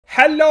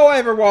Hello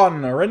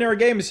everyone, Rainier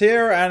Games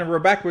here, and we're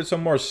back with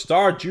some more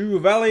Stardew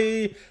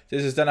Valley.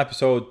 This is then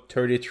episode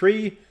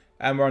 33,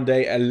 and we're on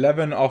day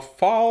 11 of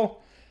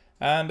fall.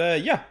 And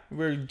yeah,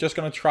 we're just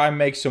gonna try and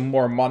make some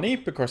more money,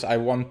 because I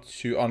want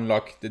to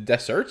unlock the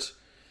desert.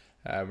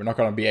 We're not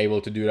gonna be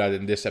able to do that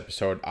in this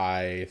episode,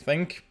 I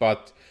think,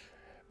 but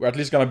we're at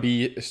least gonna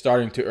be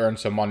starting to earn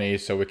some money,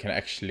 so we can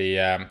actually,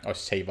 or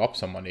save up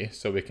some money,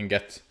 so we can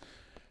get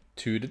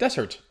to the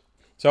desert.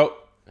 So,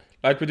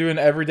 like we're doing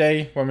every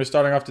day when we're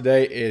starting off the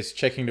day, is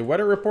checking the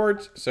weather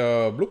report.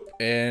 So, bloop,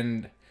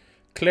 and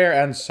clear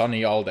and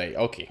sunny all day.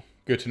 Okay,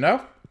 good to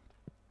know.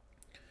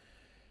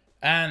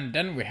 And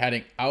then we're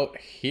heading out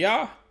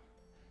here.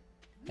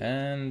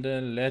 And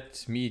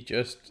let me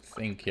just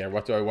think here.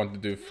 What do I want to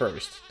do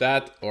first?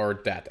 That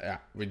or that? Yeah,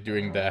 we're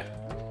doing the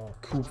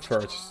coop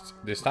first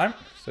this time.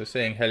 So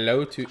saying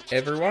hello to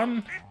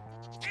everyone.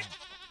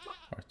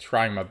 Or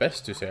trying my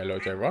best to say hello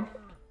to everyone.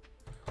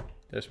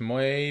 There's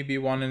maybe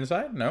one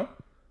inside? No?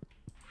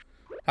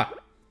 Ah.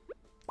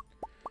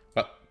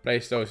 Well,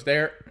 place those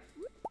there.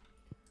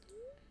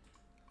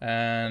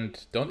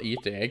 And don't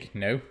eat the egg,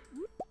 no.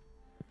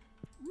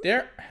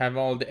 There, have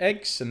all the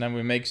eggs, and then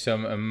we make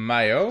some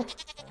mayo.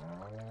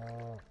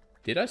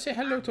 Did I say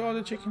hello to all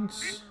the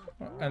chickens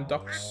and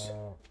ducks?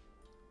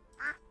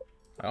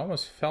 I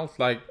almost felt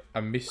like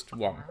I missed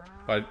one.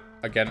 But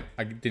again,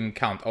 I didn't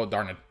count. Oh,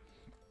 darn it.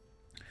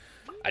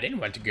 I didn't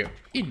want to go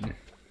in.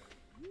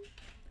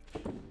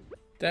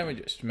 Then we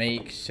just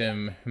make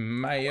some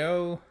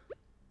mayo.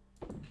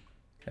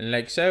 And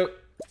like so.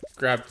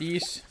 Grab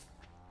these.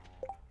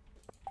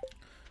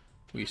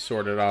 We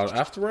sort it out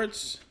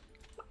afterwards.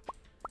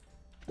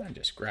 And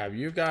just grab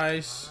you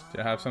guys. Do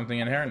I have something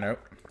in here? Nope.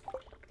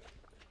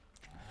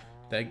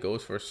 That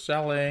goes for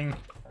selling.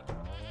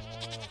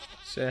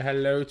 Say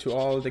hello to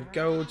all the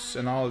goats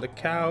and all the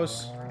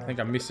cows. I think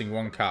I'm missing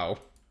one cow.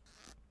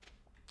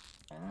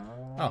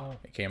 Oh,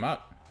 it came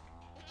out.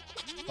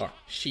 Or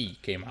she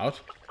came out.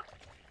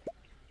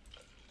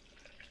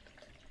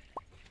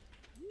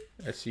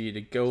 Let's see, the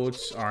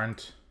goats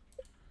aren't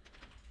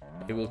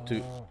able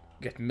to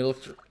get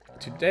milked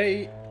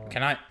today.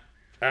 Can I?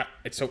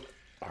 It's so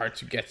hard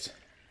to get.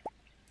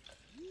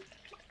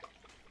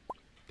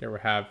 There we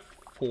have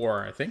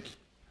 4, I think.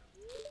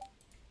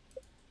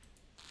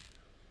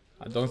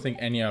 I don't think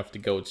any of the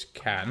goats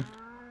can.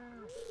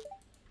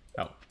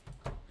 Oh.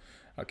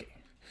 Okay.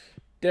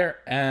 There,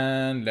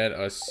 and let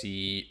us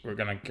see. We're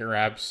gonna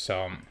grab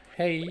some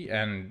hay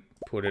and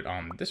put it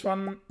on this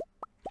one.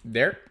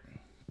 There.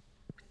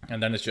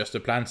 And then it's just the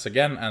plants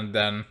again, and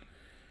then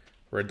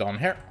we're done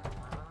here.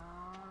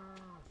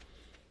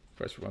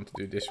 First we want to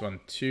do this one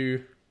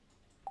too.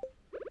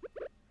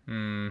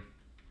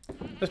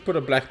 Let's put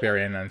a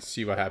blackberry in and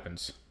see what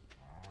happens.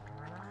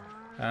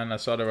 And I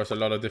saw there was a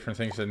lot of different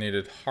things that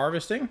needed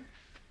harvesting.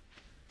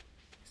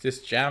 Is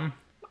this jam?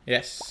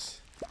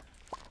 Yes.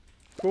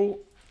 Cool.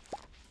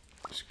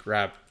 Just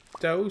grab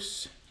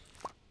those.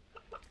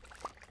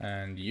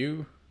 And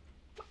you.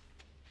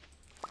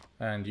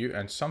 And you.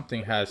 And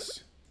something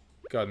has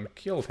gotten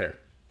killed here.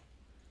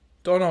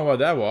 Don't know what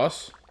that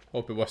was.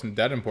 Hope it wasn't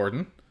that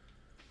important.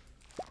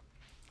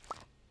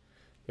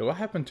 Yeah, what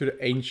happened to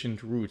the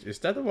ancient root? Is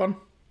that the one?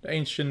 The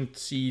ancient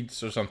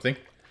seeds or something?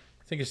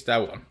 I think it's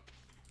that one.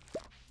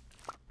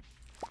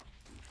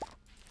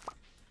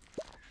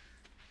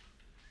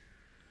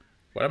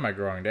 What am I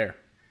growing there?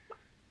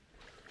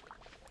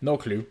 No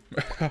clue.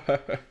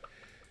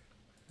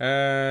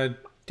 There,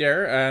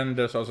 and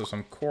there's also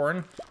some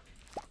corn.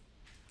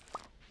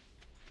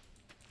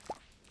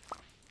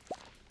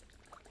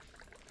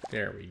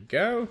 There we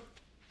go.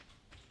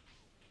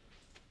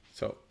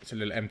 So, it's a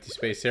little empty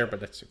space here, but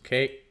that's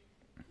okay.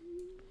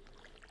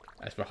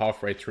 As we're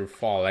halfway through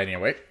fall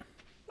anyway.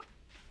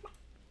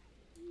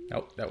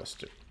 Oh, that was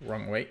the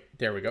wrong way.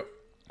 There we go.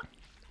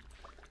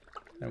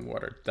 And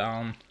water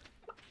down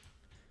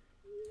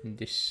in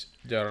this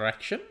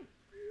direction.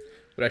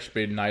 Would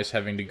actually be nice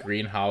having the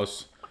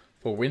greenhouse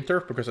for winter,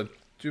 because I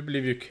do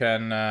believe you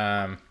can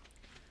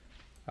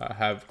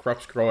have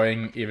crops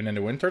growing even in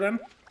the winter then.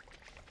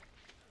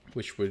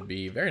 Which would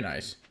be very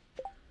nice.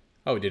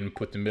 Oh, we didn't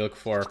put the milk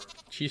for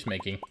cheese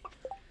making.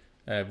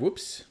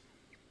 Whoops.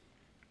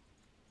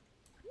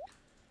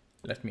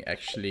 Let me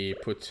actually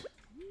put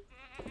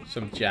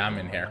some jam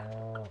in here.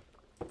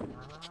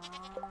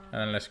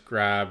 And let's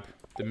grab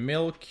the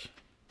milk.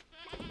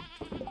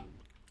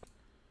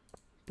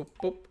 Boop,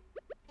 boop.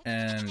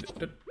 And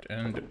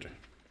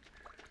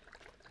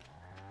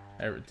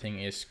everything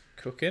is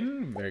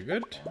cooking. Very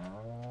good.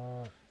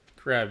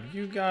 Grab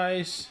you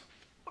guys.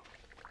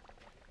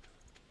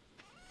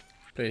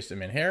 Place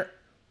them in here.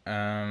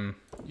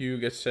 You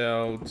get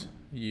sold.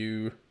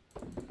 You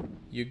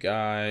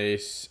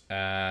guys.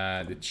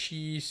 The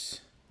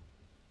cheese.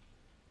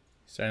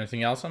 Is there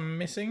anything else I'm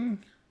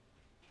missing?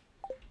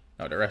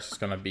 No, the rest is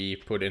gonna be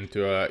put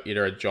into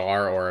either a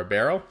jar or a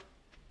barrel.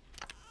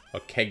 A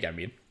keg, I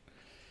mean.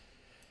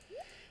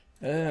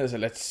 So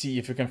let's see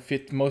if we can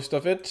fit most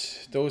of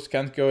it. Those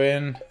can't go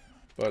in.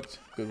 But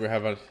good, we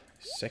have a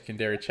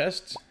secondary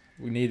chest.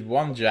 we need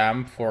 1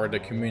 jam for the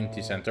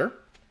community center.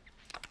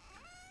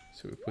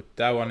 So we put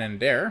that one in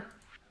there.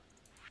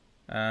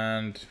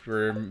 And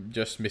we're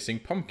just missing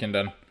pumpkin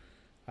then.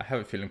 I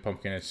have a feeling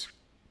pumpkin is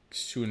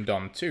soon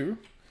done too.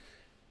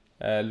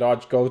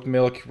 Large goat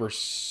milk, we're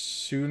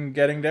soon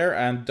getting there.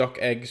 And duck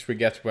eggs we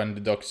get when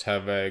the ducks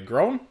have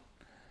grown.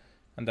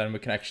 And then we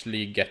can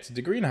actually get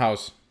the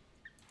greenhouse.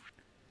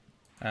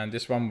 And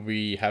this one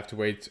we have to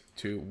wait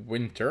to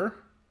winter.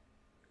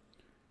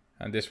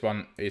 And this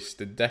one is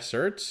the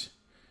desert.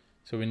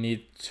 So we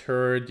need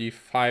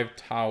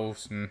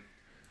 35,000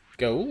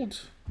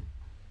 gold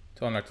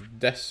to unlock the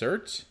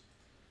desert.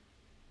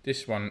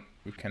 This one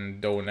we can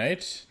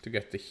donate to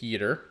get the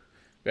heater.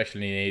 We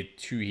actually need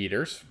 2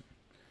 heaters.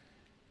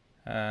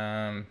 We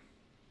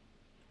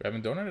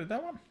haven't donated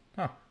that one?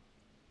 Huh.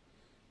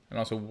 And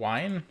also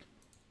wine.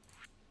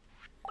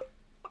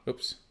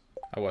 Oops.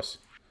 I was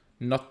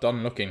not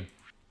done looking.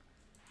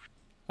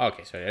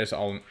 Okay, so there's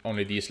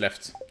only these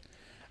left.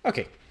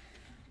 Okay.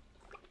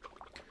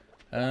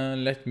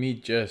 Let me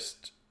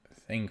just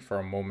think for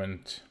a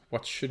moment.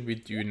 What should we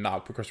do now?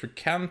 Because we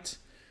can't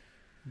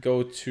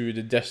go to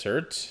the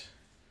desert.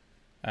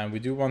 And we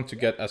do want to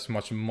get as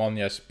much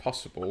money as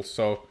possible.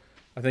 So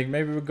I think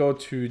maybe we go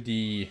to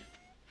the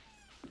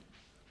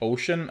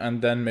ocean.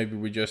 And then maybe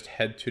we just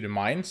head to the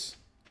mines.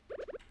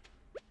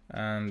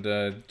 And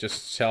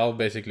just sell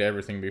basically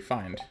everything we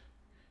find.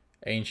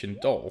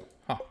 Ancient doll.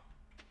 Huh.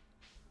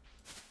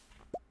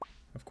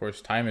 Of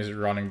course, time is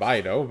running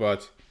by though,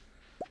 but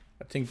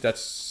I think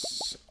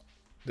that's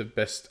the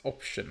best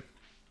option.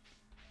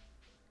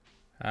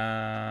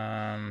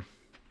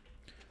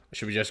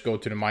 Should we just go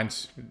to the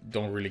mines?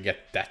 Don't really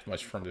get that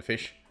much from the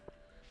fish.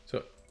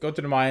 So go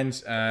to the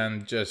mines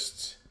and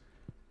just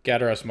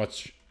gather as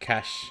much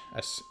cash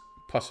as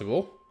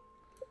possible.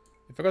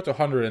 If I go to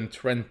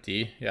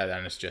 120, yeah,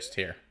 then it's just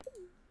here.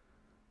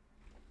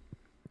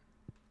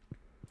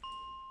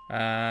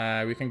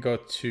 We can go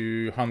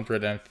to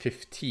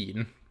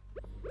 115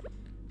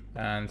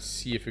 and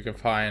see if we can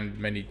find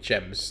many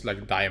gems,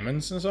 like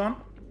diamonds and so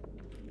on.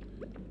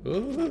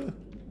 Ooh.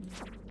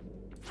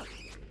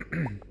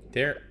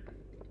 There.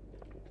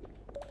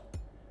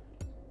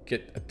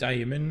 Get a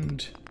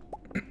diamond.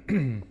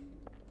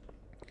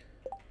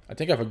 I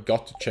think I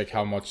forgot to check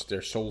how much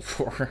they're sold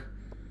for.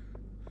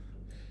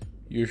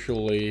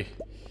 Usually,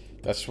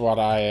 that's what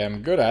I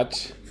am good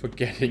at,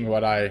 forgetting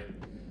what I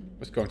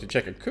was going to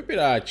check. It could be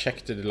that I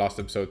checked it the last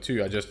episode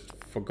too, I just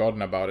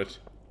forgotten about it.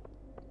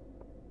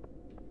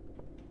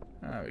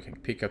 We can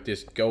pick up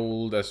this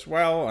gold as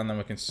well, and then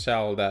we can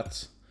sell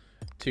that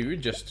too,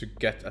 just to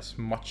get as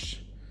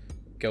much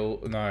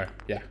gold. No,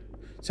 yeah.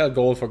 Sell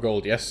gold for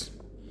gold, yes.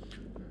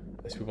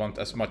 As we want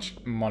as much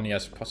money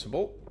as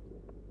possible.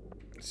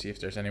 Let's see if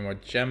there's any more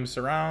gems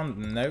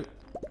around. No.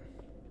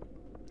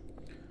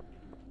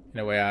 In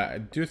a way, I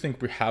do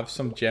think we have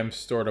some gems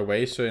stored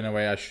away, so in a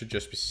way I should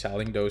just be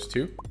selling those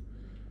too.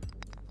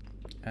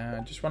 I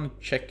just want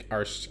to check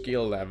our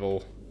skill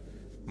level.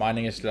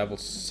 Mining is level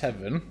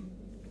 7.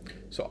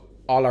 So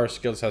all our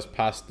skills has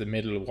passed the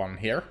middle one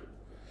here.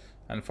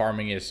 And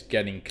farming is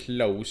getting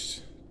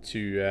close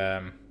to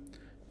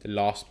the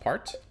last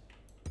part.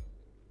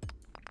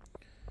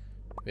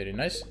 Very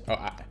nice.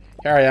 Oh,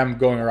 here I am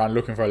going around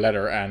looking for a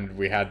letter, and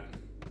we had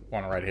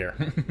one right here.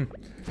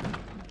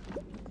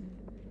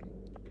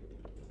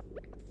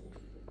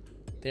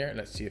 There,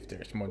 let's see if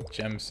there's more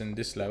gems in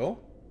this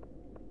level.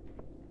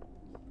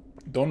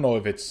 Don't know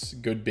if it's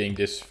good being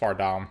this far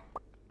down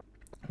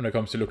when it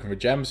comes to looking for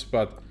gems,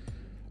 but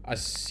I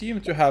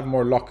seem to have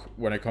more luck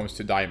when it comes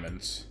to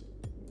diamonds.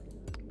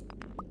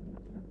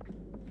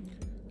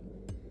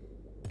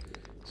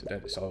 So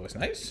that is always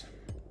nice.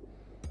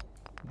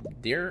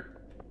 There.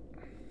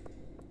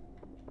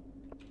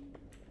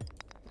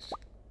 Let's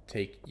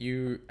take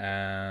you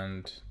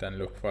and then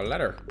look for a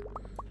ladder.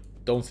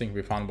 Don't think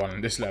we found one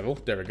in this level.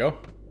 There we go.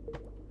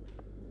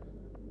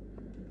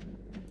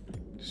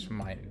 Just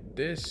mine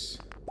this.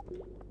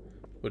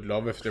 Would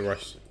love if there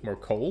was more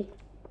coal.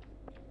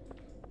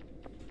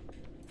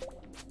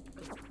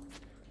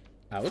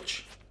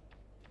 Ouch.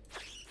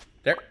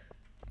 There.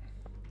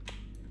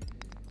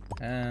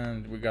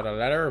 And we got a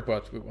ladder,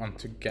 but we want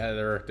to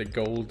gather the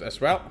gold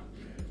as well.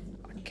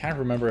 I can't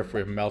remember if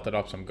we've melted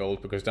up some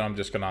gold, because then I'm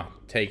just gonna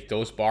take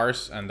those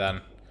bars and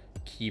then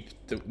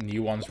keep the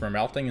new ones we're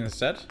melting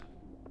instead.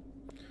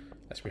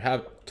 As we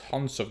have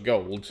tons of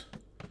gold.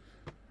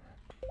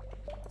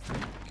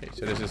 Okay,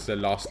 so this is the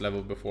last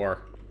level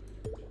before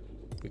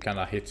we kind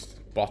of hit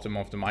the bottom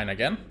of the mine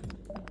again.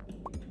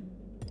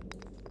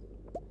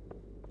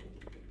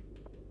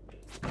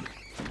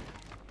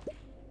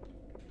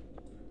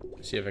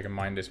 Let's see if I can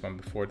mine this one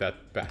before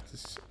that bat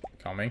is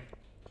coming.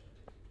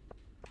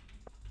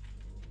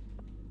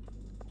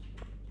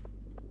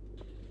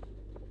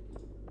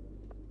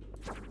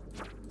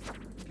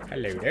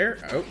 Hello there.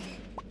 Oh,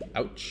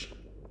 ouch.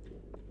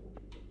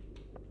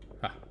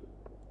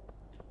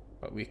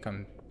 But we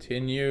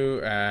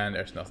continue, and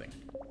there's nothing.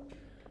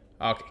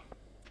 Okay.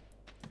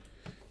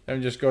 Then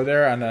we just go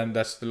there, and then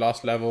that's the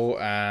last level,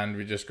 and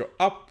we just go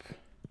up.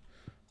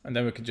 And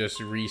then we can just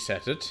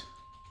reset it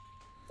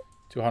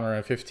to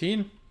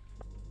 115.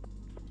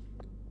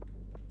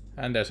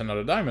 And there's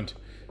another diamond.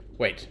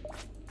 Wait.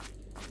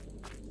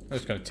 I'm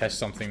just gonna test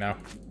something now.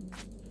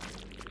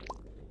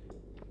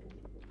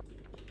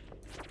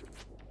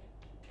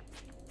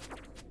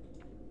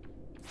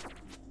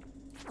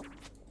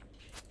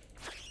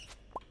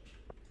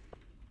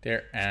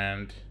 There,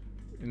 and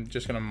I'm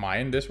just gonna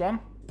mine this one.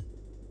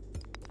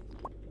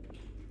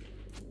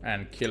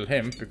 And kill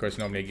him, because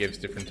normally it gives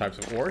different types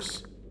of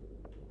ores.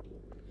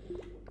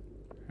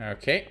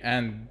 Okay,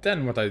 and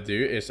then what I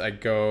do is I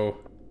go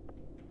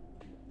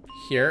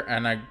here,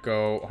 and I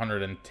go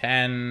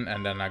 110,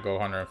 and then I go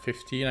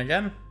 115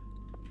 again.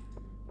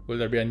 Will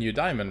there be a new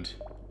diamond?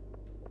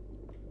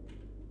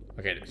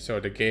 Okay, so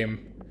the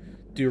game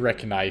do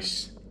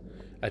recognize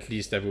at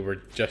least that we were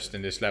just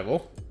in this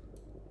level.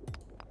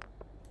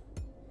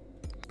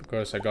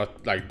 Because I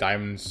got like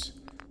diamonds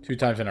 2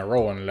 times in a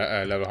row on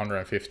level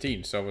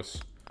 115, so I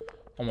was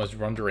almost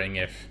wondering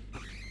if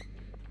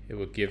it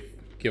would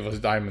give us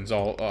diamonds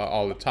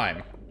all the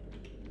time.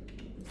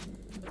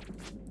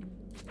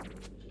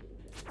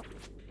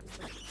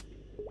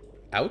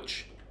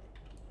 Ouch.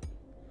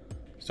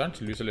 Starting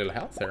to lose a little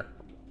health there.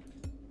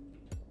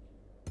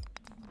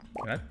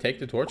 Can I take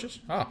the torches?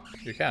 Oh,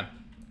 you can.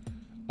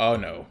 Oh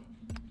no.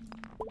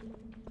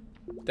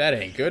 That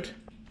ain't good.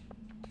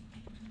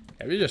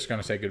 Yeah, we're just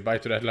gonna say goodbye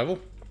to that level.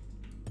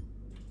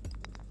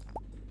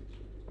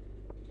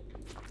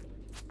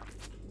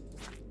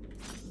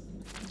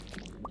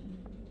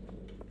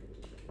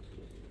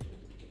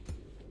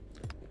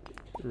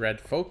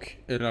 Red folk,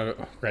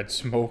 no, red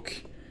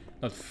smoke,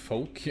 not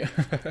folk.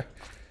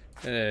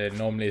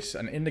 Normally it's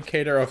an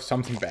indicator of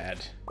something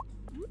bad.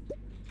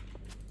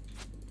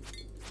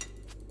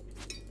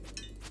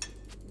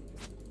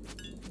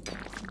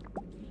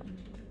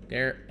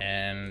 There,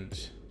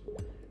 and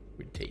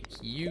we take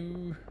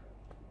you.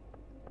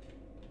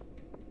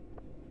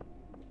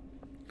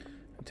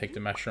 And take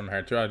the mushroom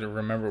here too. I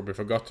remember we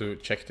forgot to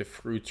check the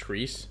fruit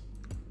trees.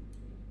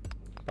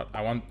 But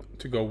I want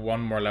to go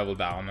one more level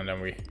down and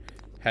then we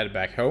head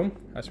back home,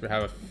 as we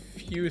have a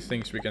few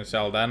things we can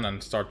sell then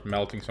and start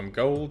melting some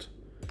gold.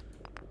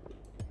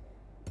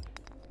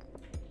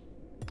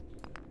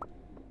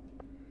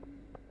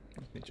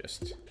 Let me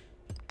just...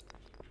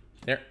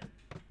 There.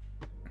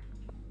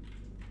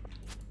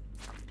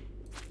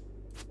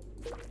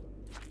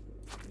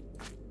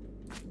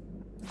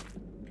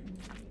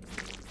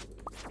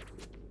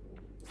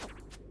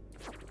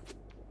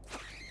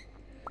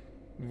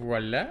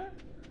 Voila.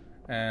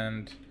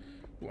 And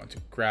we want to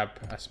grab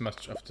as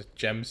much of the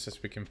gems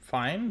as we can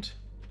find.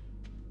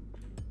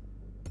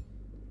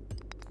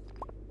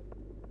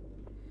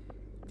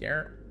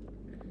 There.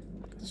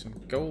 Got some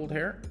gold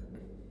here.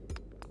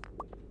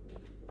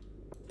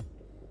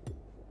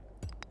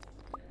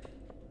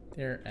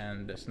 There,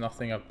 and there's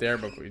nothing up there,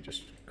 but we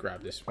just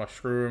grab this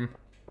mushroom.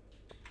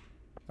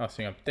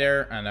 Nothing up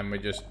there, and then we're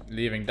just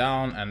leaving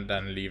down and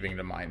then leaving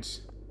the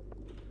mines.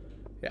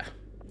 Yeah.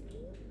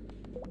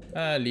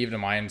 Leave the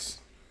mines.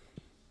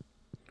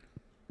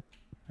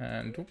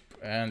 And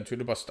to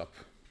the bus stop.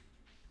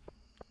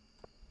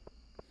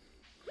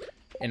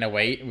 In a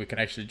way, we can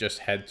actually just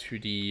head to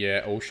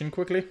the ocean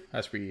quickly,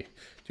 as we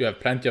do have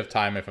plenty of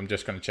time if I'm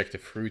just going to check the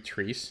fruit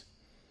trees.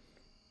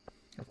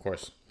 Of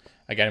course.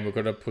 Again, we're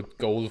going to put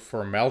gold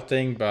for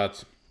melting,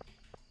 but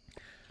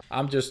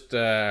I'm just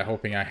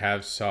hoping I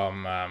have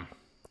some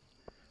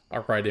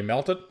already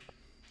melted.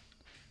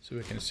 So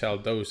we can sell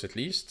those at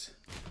least.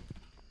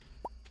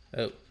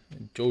 Oh,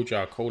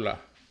 Joja Cola.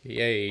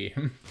 Yay.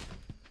 Can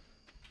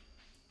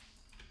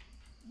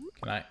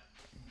I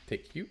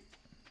take you?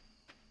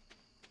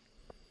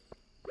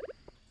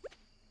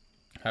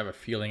 I have a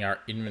feeling our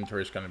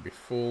inventory is going to be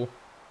full,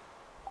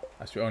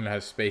 as we only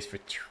have space for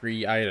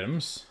 3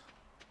 items.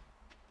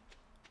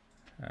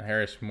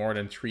 Here is more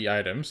than 3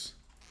 items.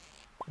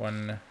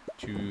 1,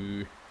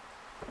 2,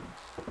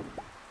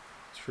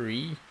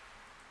 3.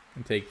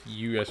 And take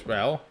you as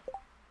well.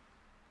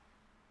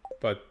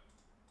 But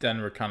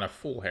then we're kind of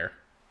full here.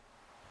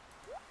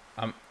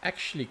 I'm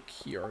actually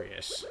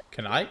curious.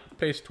 Can I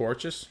place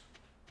torches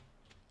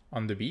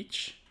on the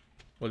beach?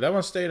 Will that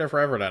one stay there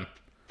forever then?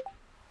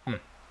 I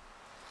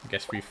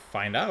guess we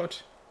find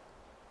out.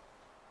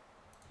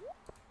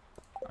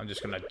 I'm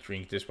just gonna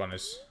drink this one,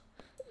 is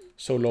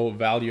so low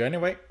value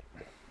anyway.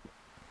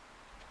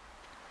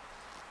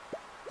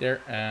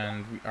 There,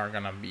 and we are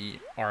gonna be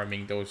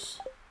arming those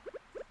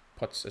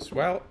pots as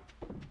well.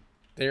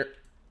 There.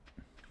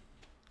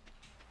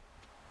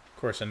 Of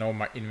course, I know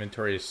my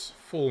inventory is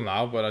full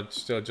now, but I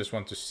still just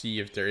want to see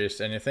if there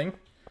is anything,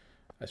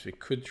 as we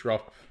could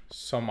drop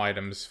some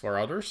items for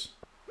others.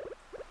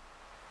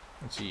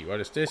 Let's see,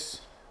 what is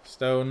this?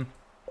 Stone.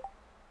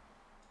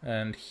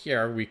 And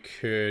here we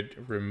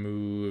could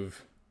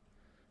remove,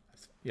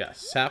 yeah,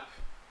 sap.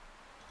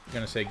 I'm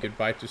gonna say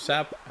goodbye to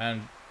sap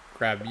and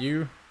grab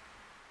you.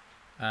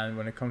 And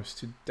when it comes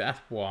to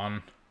that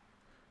one,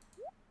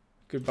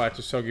 goodbye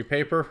to soggy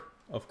paper.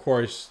 Of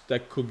course,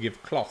 that could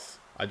give cloth,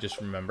 I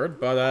just remembered,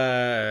 but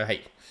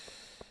hey.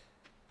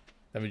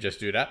 Let me just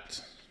do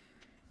that.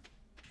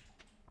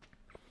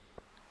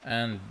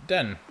 And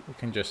then we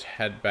can just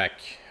head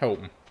back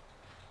home.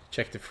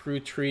 Check the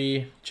fruit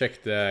tree,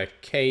 check the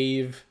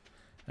cave,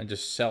 and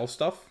just sell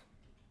stuff.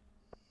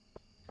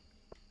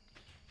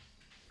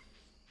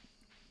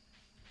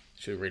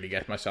 Should really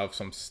get myself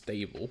some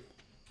stable.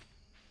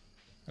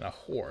 And a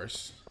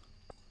horse.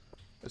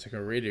 Because I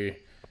can really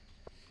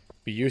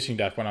be using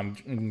that when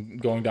I'm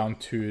going down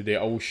to the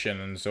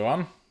ocean and so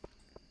on.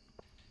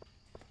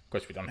 Of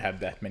course, we don't have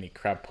that many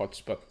crab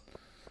pots, but it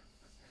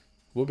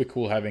would be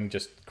cool having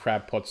just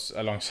crab pots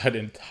alongside the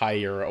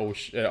entire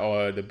ocean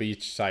or the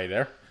beach side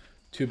there.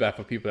 Too bad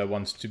for people that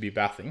wants to be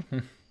bathing.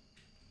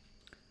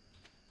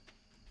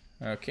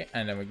 Okay,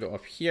 and then we go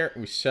up here.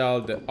 We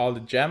sell all the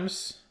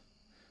gems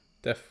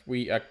that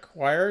we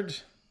acquired,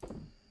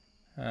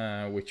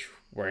 which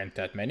weren't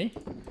that many.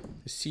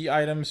 The sea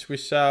items we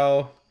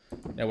sell.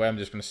 Anyway, I'm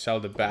just gonna sell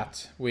the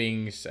bat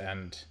wings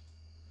and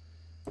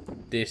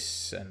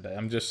this, and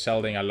I'm just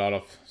selling a lot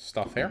of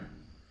stuff here.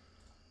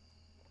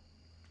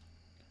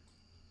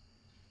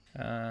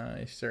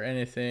 Is there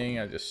anything?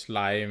 I'll just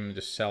slime,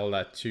 just sell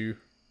that too.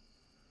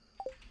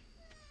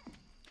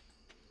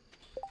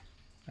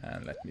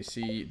 And let me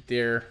see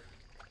there.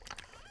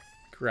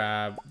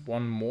 Grab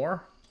one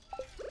more.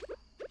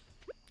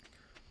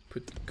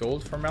 Put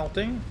gold for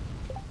melting.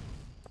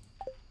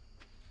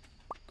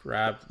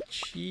 Grab the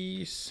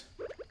cheese.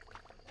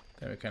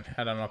 Then we can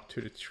head on up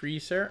to the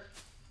trees here.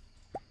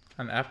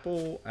 An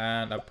apple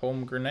and a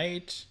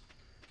pomegranate.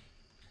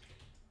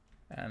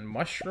 And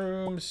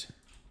mushrooms.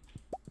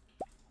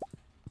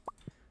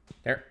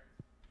 There.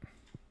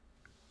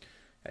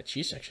 That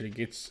cheese actually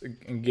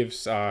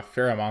gives a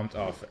fair amount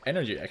of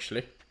energy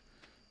actually.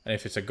 And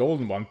if it's a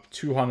golden one,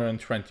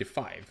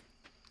 225.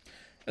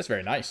 That's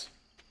very nice.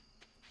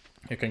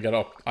 You can get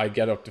up, I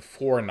get up to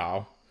 4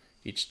 now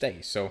each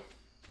day, so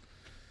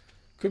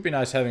could be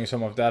nice having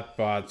some of that,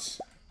 but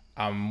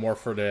I'm more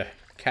for the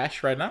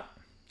cash right now.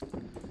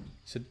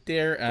 So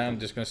there, I'm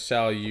just gonna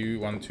sell you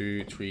 1,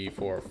 2, 3,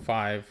 4,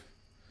 5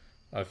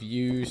 of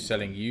you,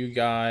 selling you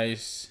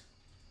guys.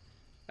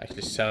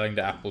 Actually selling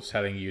the apple,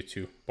 selling you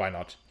too. Why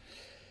not?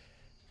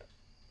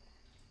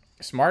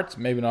 Smart?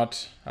 Maybe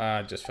not.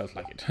 Just felt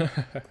like it. I'm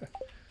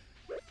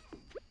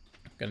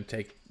gonna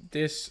take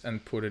this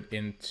and put it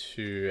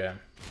into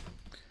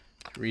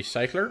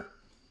recycler.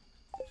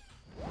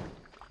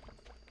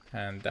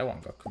 And that one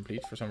got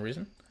complete for some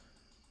reason.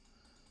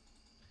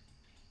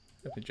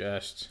 Let me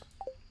just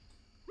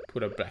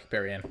put a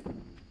blackberry in.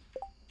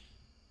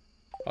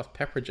 Hot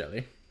pepper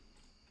jelly.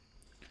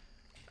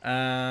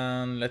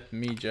 And let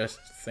me just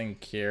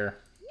think here.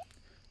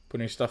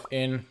 Putting stuff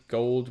in.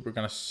 Gold we're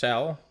gonna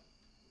sell.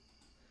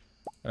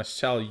 I'm gonna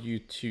sell you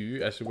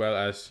too, as well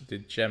as the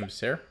gems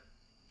here.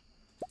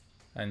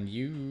 And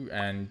you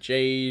and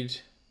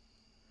jade.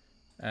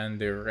 And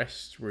the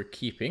rest we're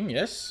keeping,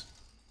 yes.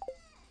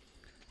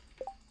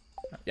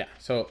 Yeah,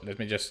 so let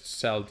me just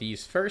sell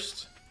these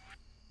first.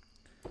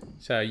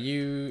 So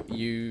you,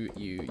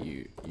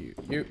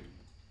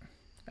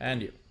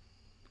 and you.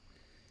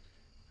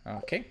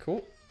 Okay,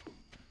 cool.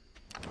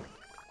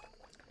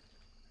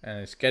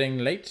 And it's getting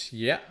late,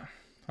 yeah.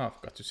 Oh, I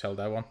forgot to sell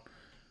that one.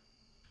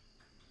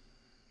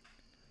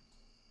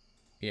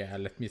 Yeah,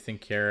 let me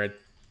think here.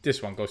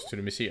 This one goes to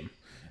the museum.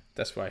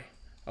 That's why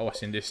I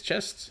was in this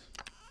chest.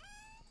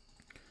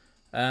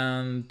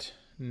 And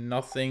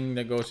nothing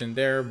that goes in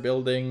there.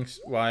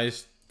 Buildings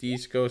wise,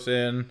 these goes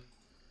in.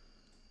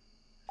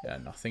 Yeah,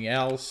 nothing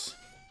else.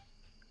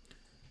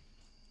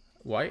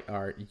 Why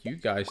are you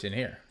guys in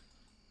here?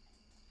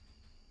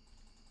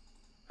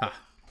 Ha.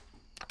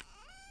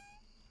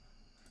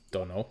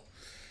 Don't know.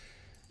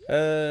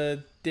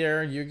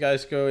 There, you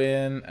guys go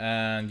in,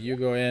 and you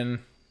go in.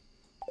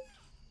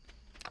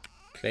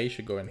 Clay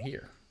should go in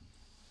here.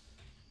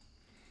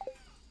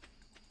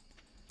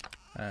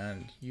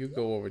 And you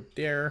go over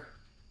there.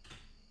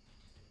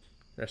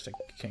 The rest I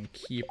can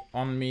keep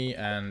on me,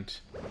 and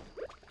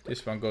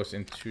this one goes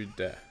into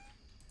the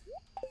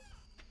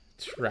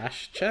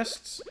trash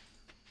chests.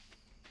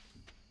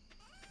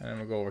 And then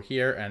we'll go over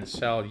here and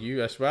sell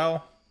you as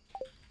well.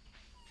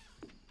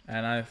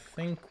 And I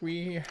think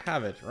we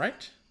have it,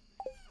 right?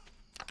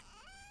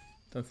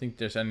 Don't think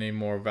there's any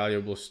more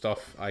valuable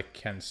stuff I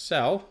can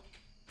sell.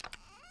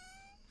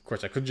 Of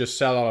course, I could just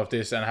sell all of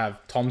this and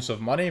have tons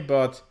of money,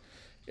 but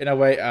in a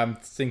way, I'm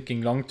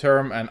thinking long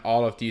term, and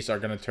all of these are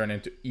going to turn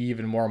into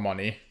even more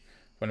money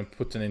when I'm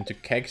putting into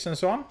kegs and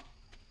so on.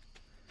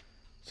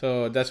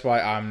 So that's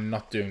why I'm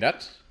not doing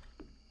that.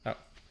 Oh,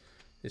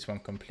 this one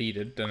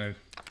completed, then it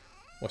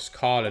was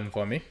calling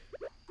for me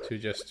to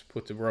just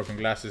put the broken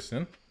glasses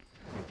in.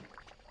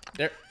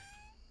 There.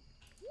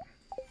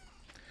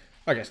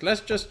 Okay, so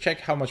let's just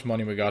check how much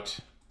money we got.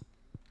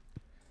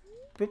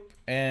 Boop,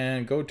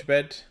 and go to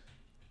bed.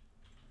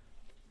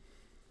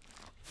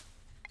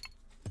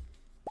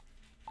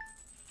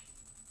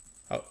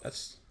 Oh,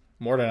 that's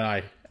more than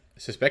I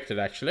suspected,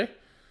 actually.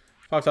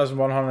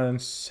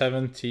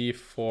 5,170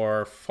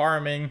 for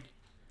farming.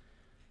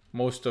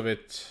 Most of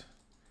it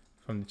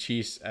from the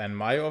cheese and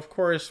mayo, of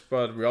course,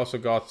 but we also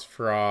got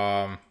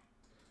from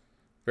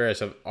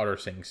various other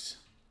things.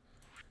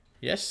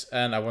 Yes,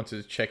 and I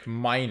wanted to check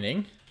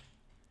mining.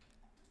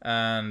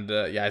 And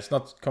yeah, it's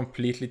not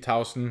completely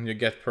 1,000 you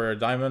get per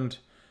diamond,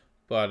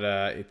 but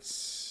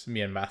it's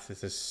me and math.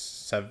 It is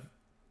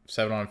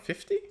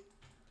 750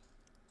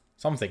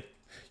 something.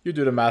 You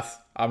do the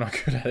math. I'm not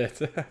good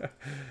at it.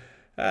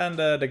 And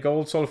the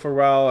gold sold for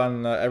well,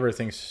 and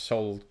everything's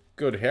sold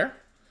good here.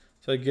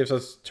 So it gives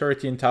us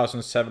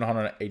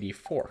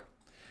 13,784.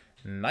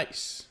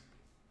 Nice.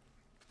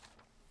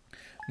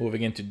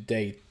 Moving into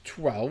day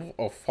 12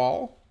 of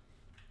fall.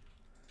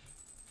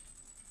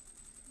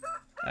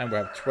 And we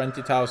have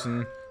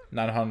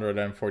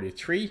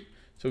 20,943.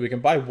 So we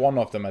can buy one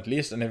of them at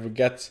least. And if we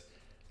get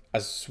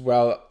as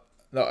well,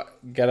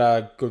 get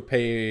a good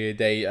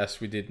payday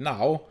as we did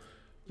now,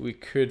 we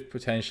could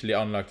potentially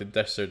unlock the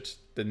desert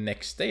the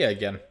next day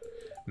again.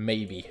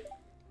 Maybe.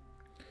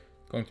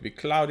 Going to be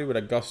cloudy with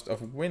a gust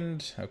of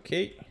wind.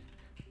 Okay.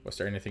 Was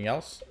there anything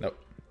else? No.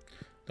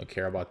 Don't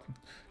care about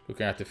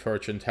looking at the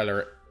fortune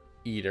teller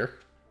either.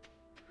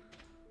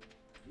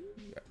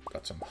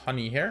 Got some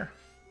honey here,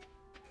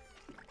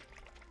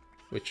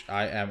 which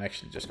I am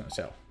actually just gonna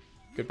sell.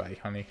 Goodbye,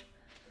 honey.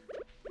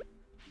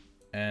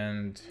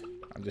 And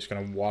I'm just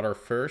gonna water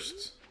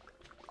first.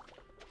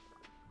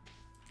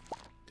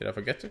 Did I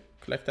forget to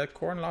collect that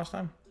corn last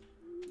time?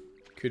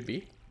 Could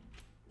be.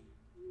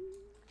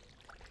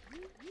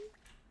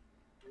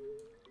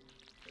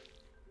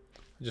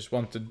 I just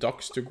want the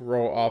ducks to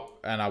grow up,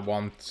 and I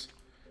want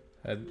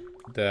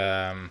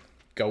the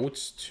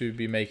goats to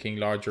be making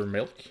larger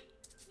milk.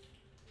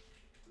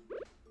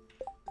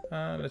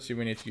 Let's see,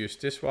 we need to use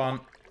this one,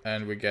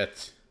 and we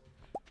get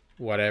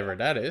whatever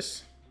that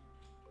is.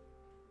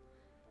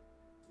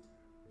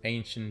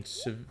 Ancient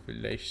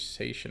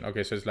civilization.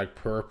 Okay, so it's like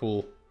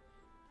purple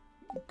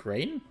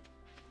grain?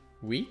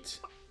 Wheat?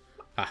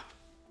 Ah.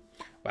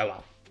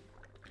 Well.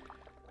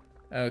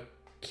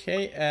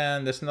 Okay,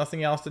 and there's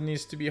nothing else that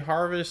needs to be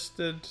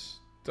harvested.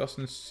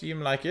 Doesn't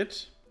seem like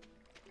it.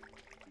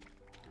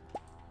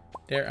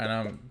 There, and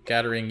I'm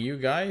gathering you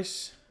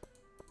guys.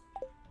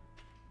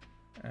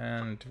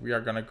 And we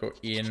are gonna go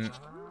in.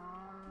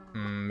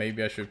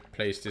 Maybe I should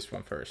place this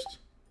one first.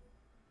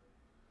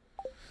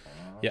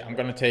 Yeah, I'm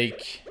gonna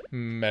take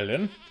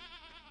melon.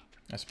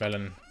 As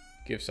melon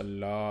gives a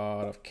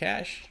lot of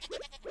cash.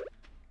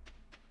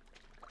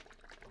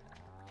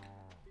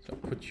 So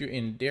put you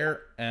in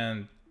there,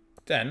 and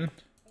then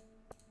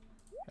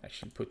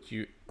actually put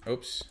you,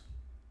 oops,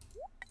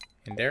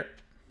 in there.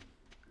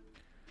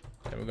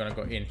 Then we're gonna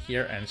go in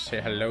here and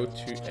say hello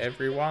to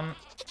everyone.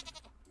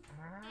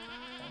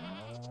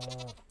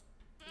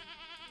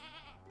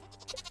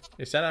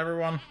 Is that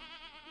everyone?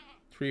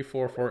 3,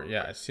 4, 4.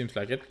 Yeah, it seems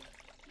like it.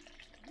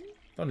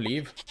 Don't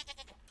leave.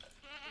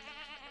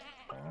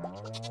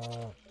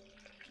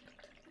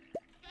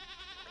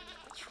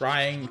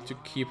 Trying to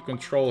keep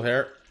control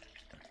here.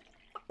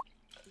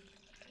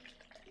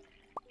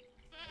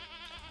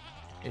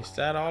 Is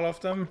that all of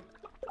them?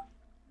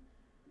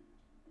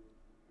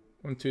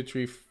 1, 2,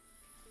 3,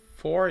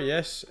 4.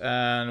 Yes,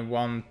 and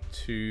 1,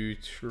 2,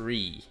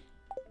 3.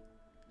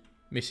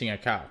 Missing a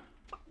cow.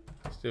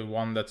 It's the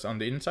one that's on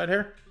the inside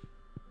here.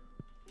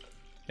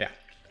 Yeah.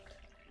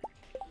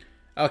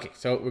 Okay,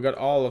 so we got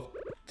all of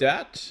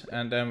that,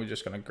 and then we're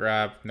just gonna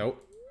grab, no,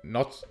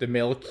 not the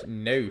milk,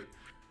 no.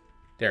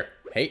 There,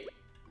 hey.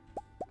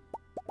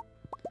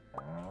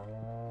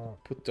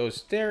 Put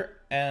those there,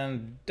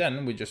 and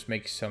then we just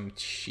make some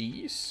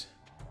cheese.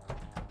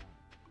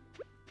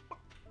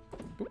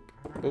 Boop,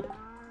 boop.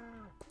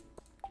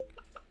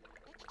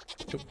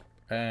 Doop,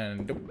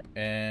 and doop,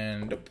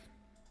 and doop.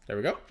 There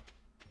we go.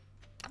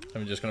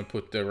 I'm just gonna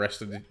put the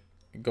rest of the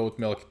goat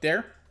milk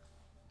there.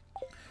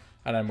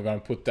 And then we're gonna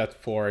put that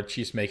for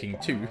cheese making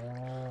too.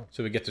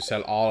 So we get to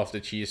sell all of the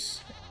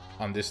cheese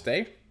on this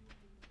day.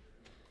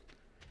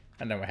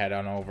 And then we head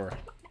on over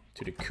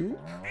to the coop.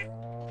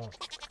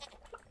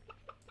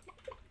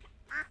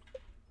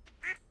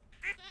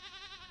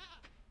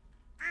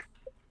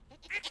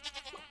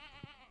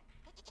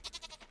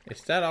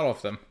 Is that all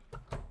of them?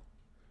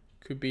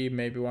 Could be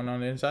maybe one on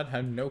the inside. I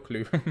have no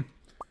clue.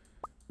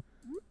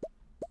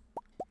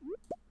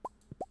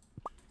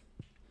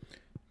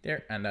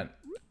 There, and then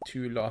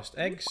 2 lost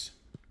eggs.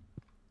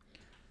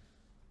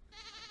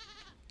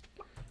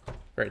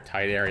 Very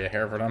tight area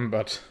here for them,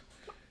 but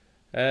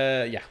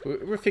yeah,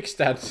 we'll fix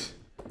that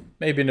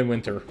maybe in the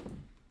winter.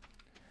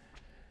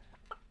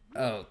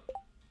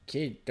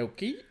 Okay,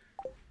 dokie.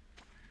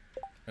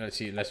 Let's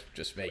see, let's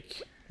just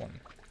make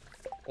 1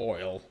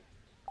 oil.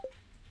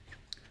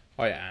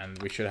 Oh yeah, and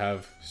we should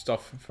have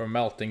stuff for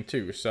melting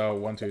too. So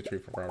 1, 2, 3,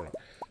 4,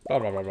 blah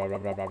blah blah blah blah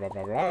blah blah blah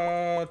blah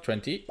blah.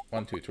 20.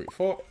 1, 2, 3,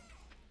 4.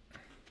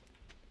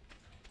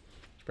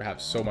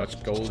 Perhaps so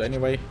much gold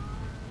anyway,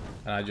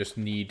 and I just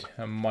need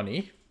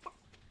money,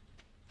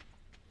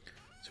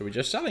 so we're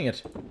just selling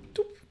it.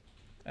 Doop.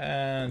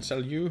 And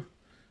sell you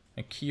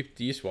and keep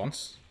these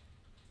ones,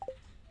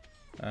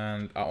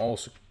 and I'm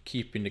also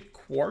keeping the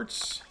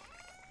quartz.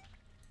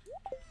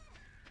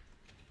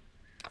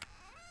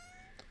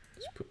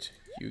 put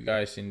you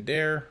guys in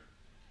there.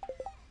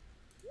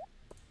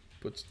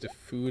 Put the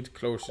food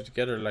closer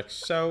together like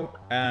so.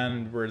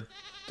 And we're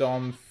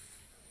done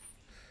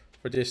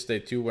for this day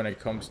too when it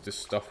comes to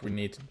stuff we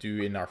need to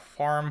do in our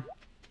farm.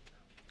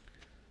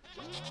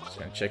 Just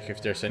gonna check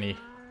if there's any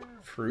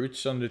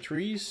fruits on the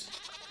trees.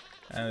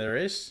 And there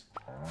is.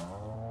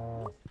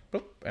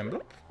 Bloop and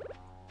bloop.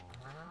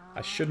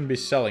 I shouldn't be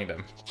selling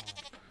them,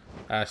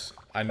 as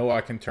I know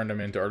I can turn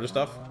them into other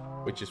stuff,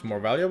 which is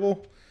more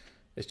valuable.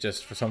 It's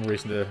just for some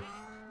reason the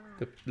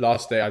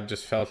last day I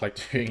just felt like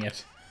doing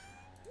it.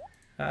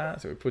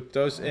 So we put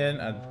those in.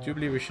 I do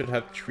believe we should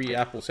have 3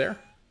 apples here.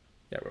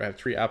 Yeah, we have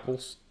 3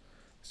 apples.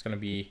 It's gonna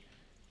be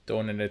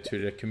donated to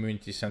the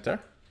community center.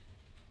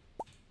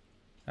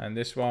 And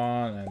this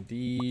one and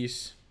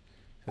these.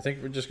 I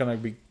think we're just gonna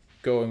be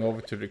going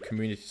over to the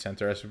community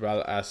center as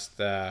well as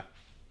the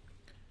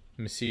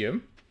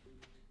museum.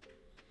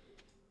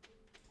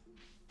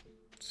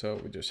 So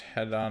we just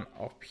head on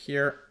up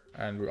here,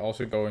 and we're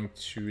also going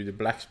to the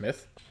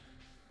blacksmith.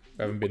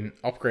 We haven't been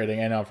upgrading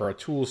any of our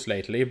tools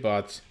lately,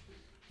 but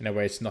in a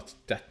way it's not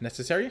that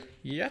necessary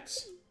yet.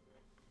 So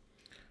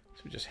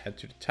we just head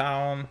to the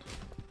town,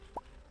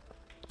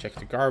 check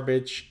the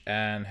garbage,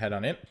 and head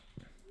on in.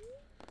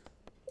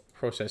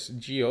 Process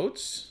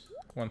geodes.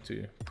 Want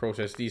to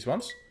process these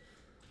ones.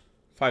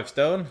 5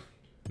 stone.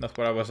 Not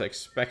what I was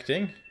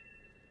expecting.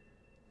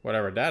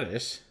 Whatever that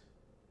is.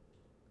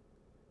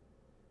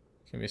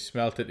 Can be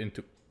smelted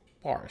into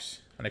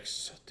bars. An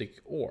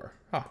exotic ore.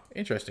 Ah,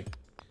 interesting.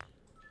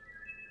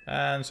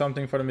 And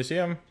something for the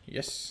museum.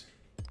 Yes.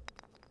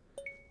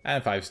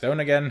 And 5 stone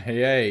again.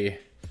 Yay.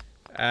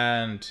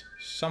 And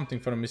something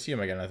for the museum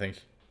again, I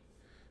think.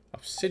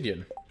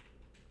 Obsidian.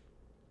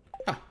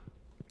 Ah,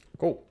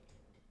 cool.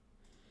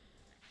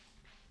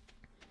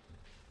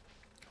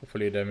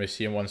 Hopefully the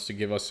museum wants to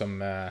give us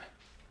some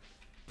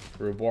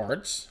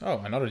rewards. Oh,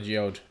 another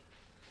geode.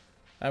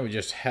 And we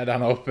just head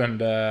on up and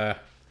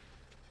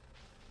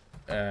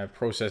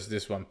process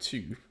this one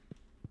too.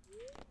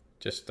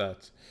 Just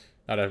that.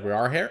 Now that we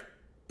are here.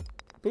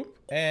 Boop.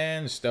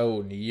 And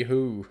stone.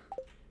 Yahoo.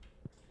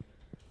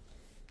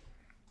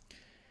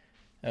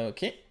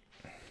 Okay.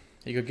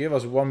 You could give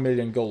us 1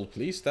 million gold,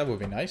 please. That would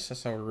be nice.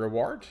 That's our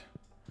reward.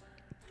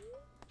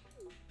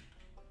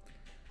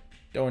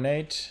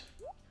 Donate.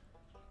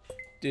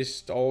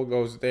 This all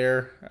goes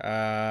there.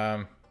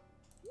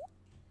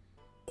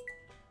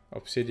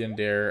 Obsidian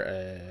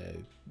there.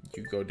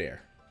 You go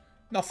there.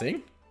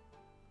 Nothing.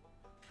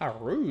 How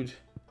rude.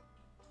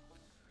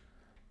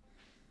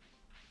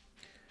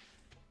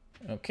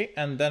 Okay,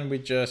 and then we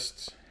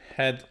just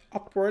head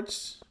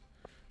upwards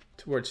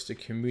towards the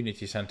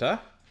community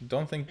center.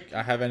 Don't think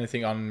I have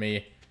anything on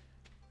me.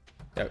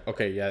 Yeah,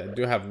 okay, yeah, I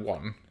do have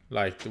one.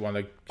 Like the one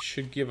that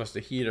should give us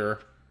the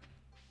heater.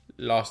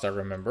 Last I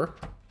remember.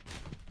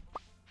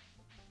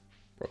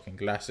 Broken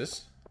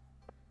glasses.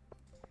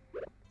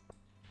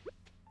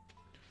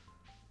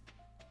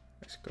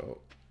 Let's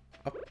go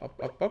up,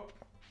 up, up, up.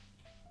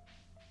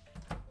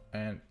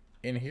 And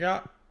in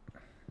here.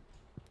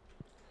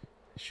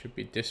 It should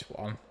be this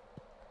one.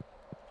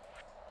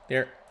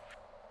 There.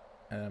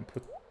 And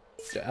put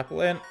the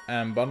apple in.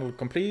 And bundle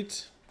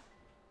complete.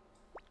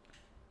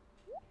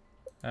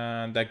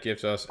 And that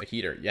gives us a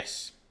heater.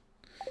 Yes.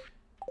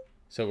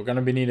 So we're going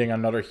to be needing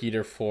another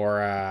heater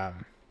for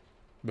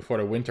before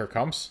the winter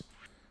comes.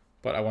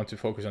 But I want to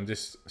focus on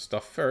this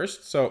stuff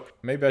first. So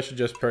maybe I should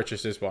just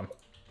purchase this one.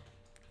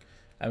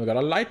 And we got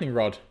a lightning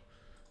rod.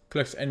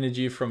 Collects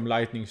energy from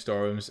lightning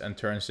storms and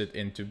turns it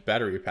into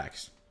battery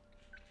packs.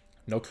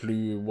 No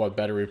clue what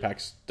battery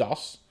packs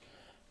does.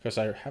 Because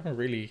I haven't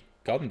really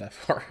gotten that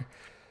far.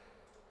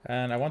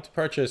 And I want to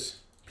purchase,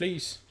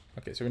 please.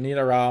 Okay, so we need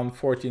around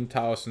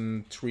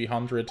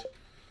 14,300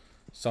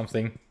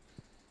 something.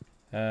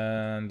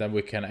 And then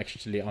we can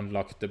actually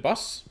unlock the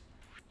bus.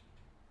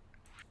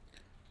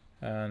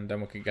 And then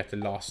we can get the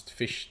last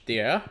fish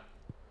there.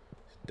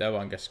 That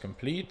one gets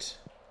complete.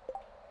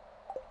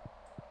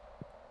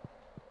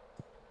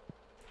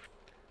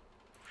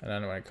 And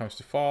then when it comes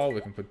to fall,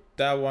 we can put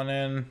that one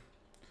in.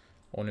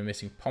 Only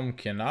missing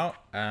pumpkin now.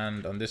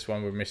 And on this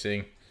one, we're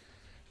missing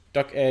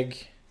duck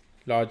egg,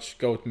 large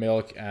goat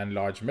milk, and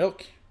large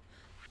milk.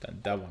 Then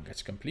that one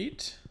gets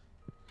complete.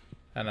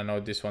 And I know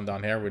this one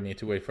down here, we need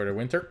to wait for the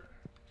winter.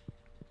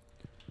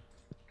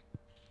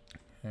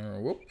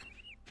 Whoop.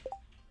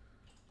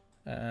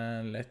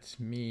 And let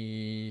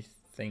me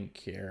think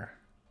here.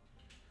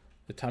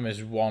 The time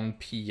is 1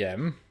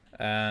 PM.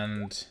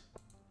 And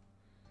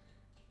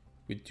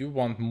we do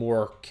want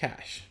more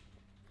cash.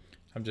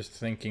 I'm just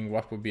thinking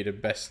what would be the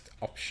best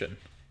option.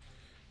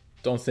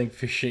 Don't think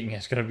fishing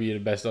is going to be the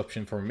best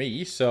option for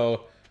me.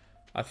 So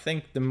I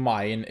think the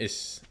mine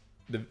is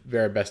the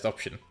very best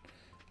option.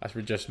 As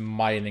we're just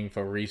mining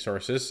for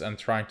resources and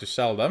trying to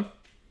sell them.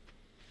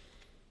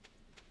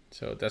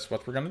 So that's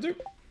what we're going to do.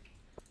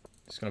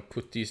 Just going to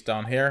put these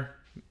down here.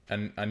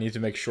 And I need to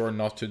make sure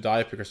not to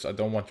die because I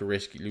don't want to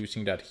risk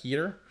losing that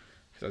heater.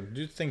 Because I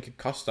do think it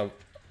costs a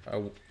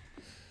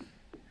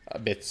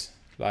bit.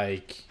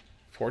 Like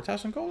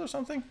 4,000 gold or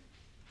something.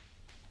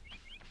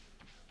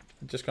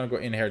 I'm just gonna go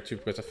in here too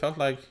because I felt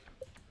like...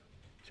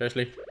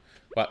 Seriously?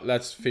 But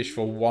let's fish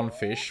for one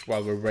fish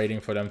while we're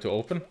waiting for them to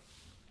open.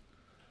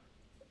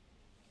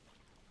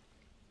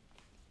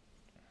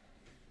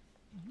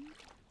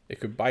 It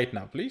could bite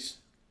now, please.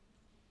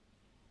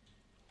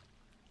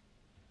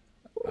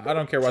 I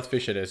don't care what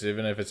fish it is,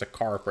 even if it's a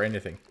carp or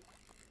anything.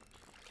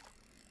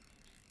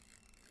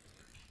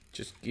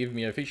 Just give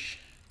me a fish.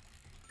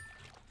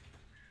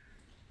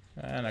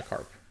 And a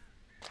carp.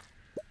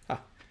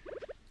 Ah.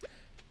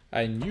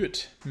 I knew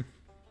it.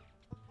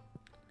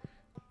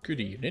 Good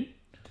evening.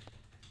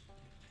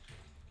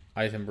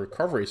 Item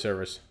recovery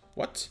service.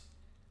 What?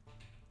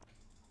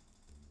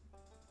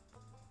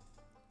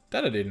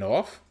 That I didn't know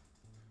of.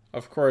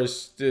 Of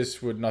course,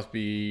 this would not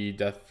be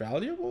that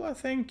valuable, I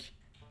think.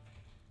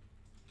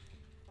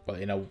 Well,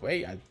 in a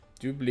way, I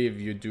do believe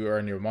you do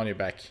earn your money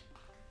back.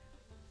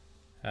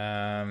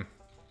 Or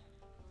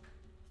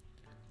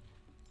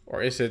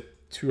is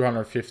it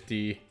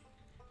 250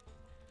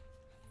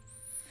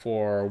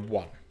 for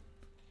one?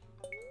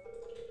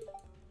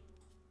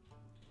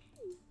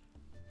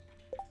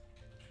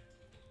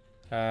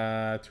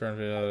 I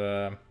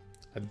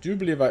do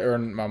believe I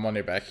earned my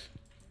money back.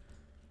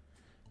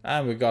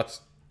 And we got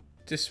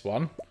this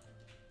one.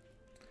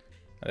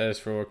 That is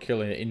for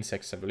killing the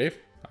insects, I believe.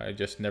 I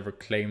just never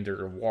claimed the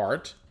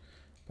reward.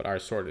 But our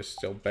sword is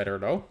still better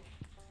though.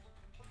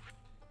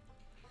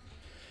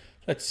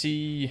 Let's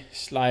see.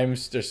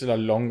 Slimes, there's still a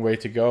long way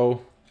to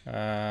go.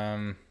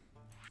 But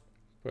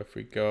if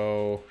we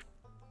go...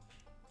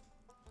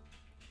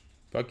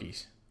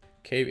 Buggies.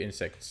 Cave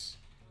insects.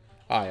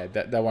 Ah yeah,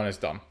 that one is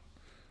done.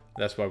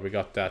 That's why we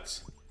got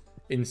that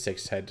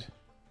insect's head.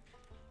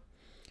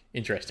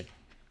 Interesting.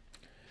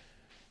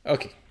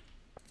 Okay.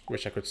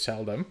 Wish I could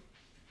sell them.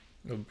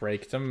 We'll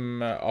break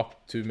them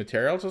up to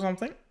materials or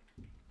something.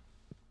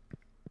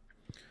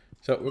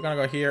 So we're gonna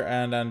go here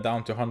and then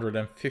down to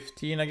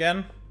 115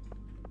 again.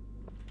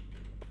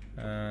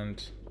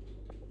 And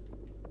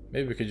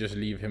maybe we could just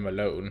leave him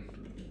alone.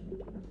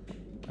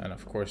 And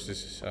of course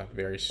this is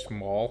very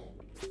small.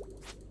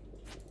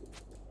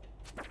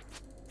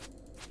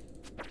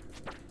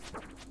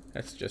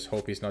 Let's just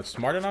hope he's not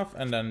smart enough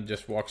and then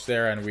just walks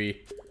there and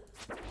we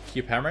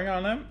keep hammering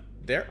on him.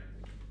 There.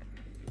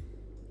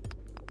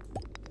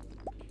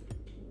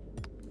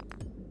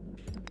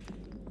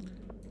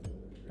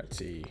 Let's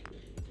see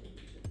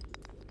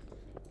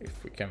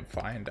if we can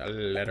find a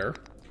letter.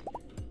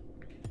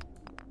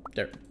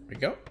 There we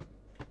go.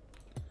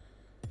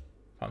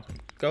 Found some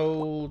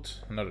gold,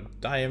 another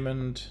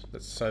diamond.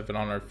 That's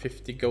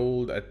 750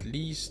 gold at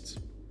least.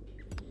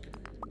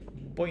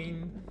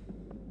 Boing.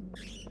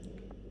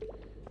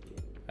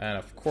 And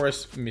of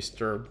course,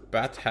 Mr.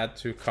 Bat had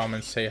to come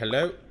and say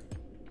hello.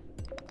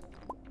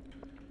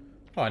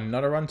 Oh,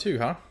 another one too,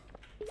 huh?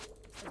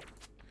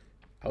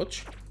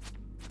 Ouch.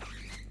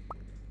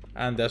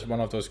 And there's one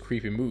of those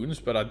creepy moons,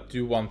 but I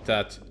do want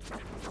that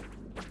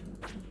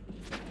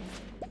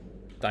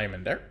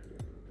diamond there.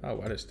 Oh,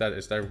 what is that?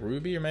 Is that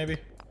ruby or maybe?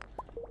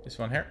 This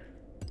one here.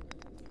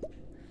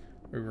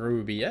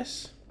 Ruby,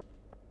 yes.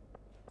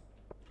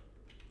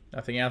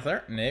 Nothing out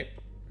there? Nope.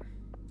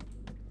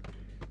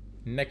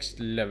 Next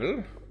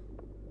level.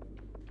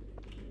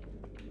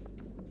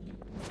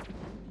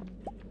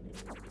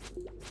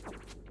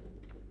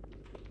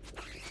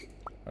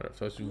 What are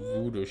those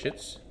voodoo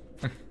shits?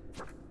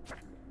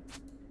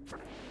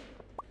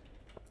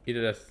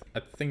 Either that's, I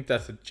think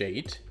that's a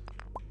jade.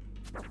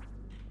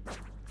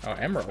 Oh,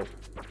 emerald.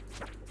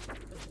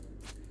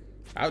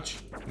 Ouch.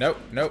 No,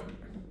 no.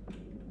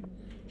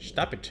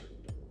 Stop it.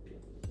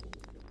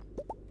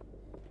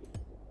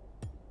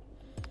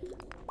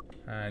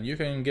 And you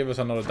can give us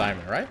another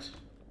diamond, right?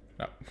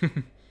 No.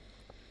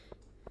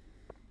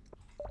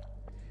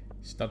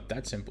 It's not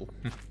that simple.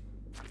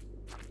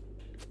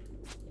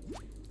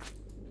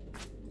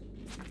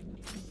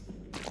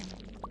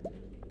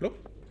 Bloop.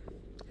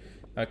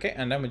 Okay,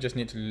 and then we just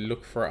need to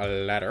look for a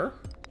ladder.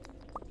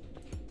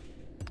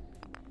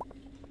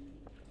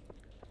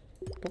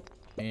 Boop.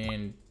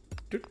 And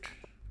doot.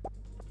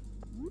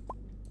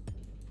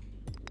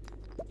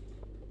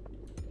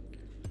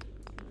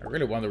 I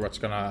really wonder what's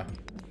gonna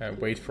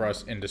wait for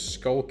us in the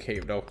skull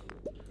cave though,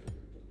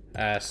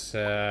 as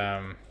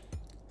I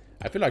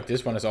feel like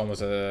this one is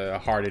almost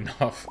hard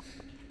enough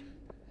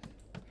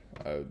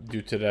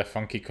due to the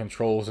funky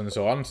controls and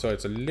so on, so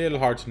it's a little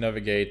hard to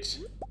navigate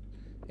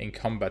in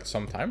combat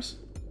sometimes.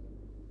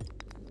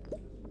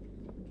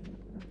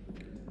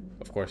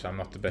 Of course, I'm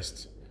not the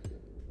best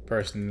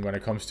person when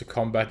it comes to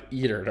combat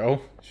either though.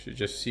 You should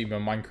just see me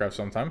on Minecraft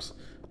sometimes.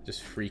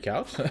 Just freak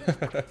out.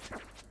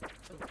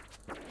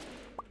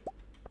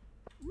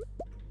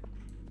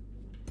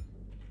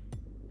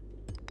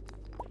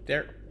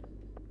 There.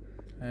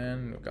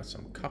 And we've got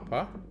some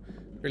copper.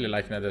 Really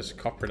liking that there's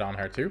copper down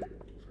here too,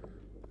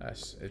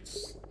 as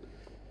it's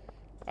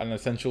an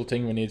essential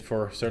thing we need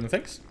for certain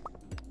things.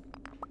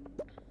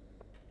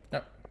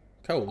 No,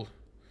 coal.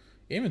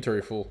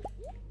 Inventory full.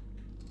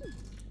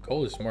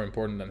 Coal is more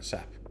important than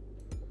sap.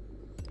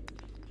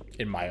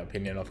 In my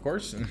opinion, of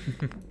course.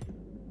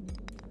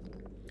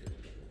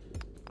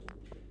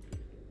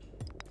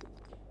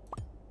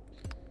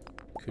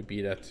 Could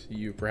be that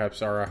you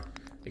perhaps are a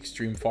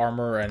extreme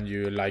farmer and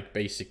you like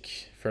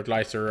basic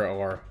fertilizer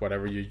or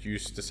whatever you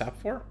use the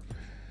sap for.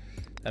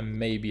 And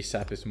maybe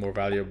sap is more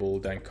valuable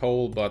than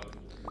coal, but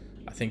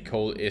I think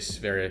coal is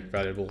very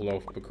valuable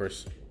though,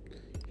 because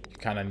you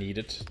kind of need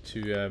it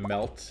to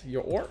melt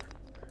your ore.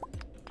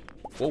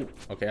 Whoa,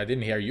 okay, I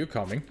didn't hear you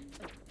coming.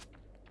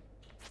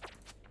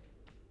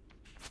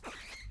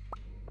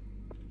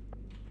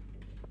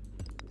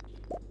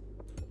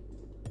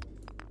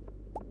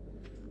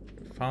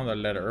 Found a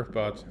letter,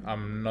 but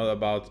I'm not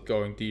about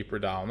going deeper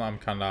down. I'm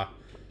kind of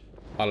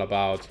all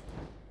about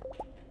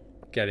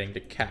getting the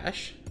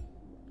cash.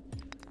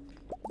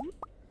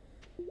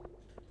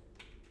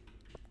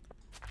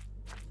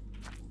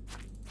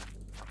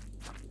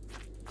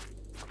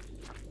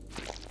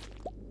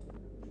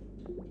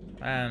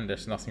 And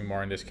there's nothing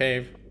more in this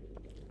cave.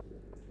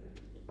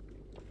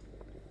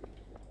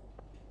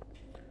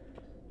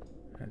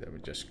 And then we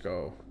just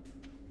go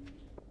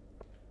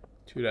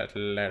to that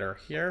ladder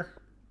here.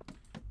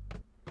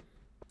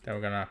 Then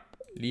we're gonna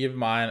leave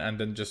mine and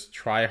then just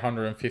try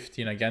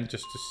 115 again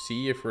just to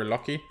see if we're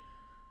lucky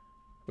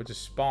with the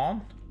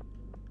spawn.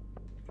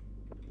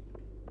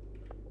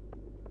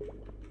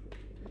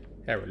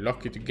 Yeah, we're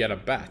lucky to get a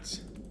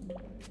bat.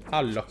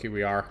 How lucky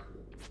we are.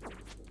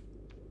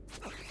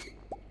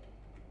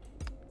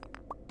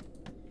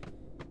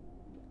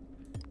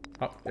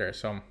 Oh, there are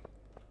some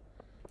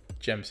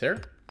gems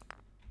here.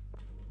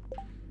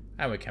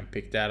 And we can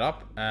pick that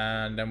up.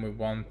 And then we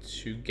want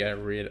to get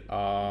rid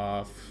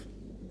of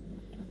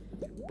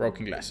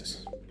broken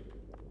glasses.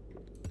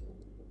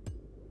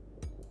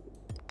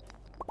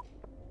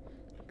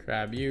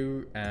 Grab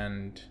you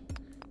and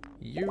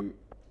you.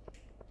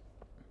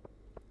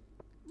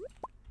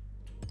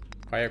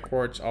 Fire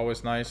quartz,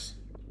 always nice.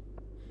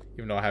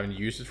 Even though I haven't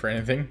used it for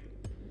anything.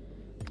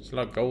 There's a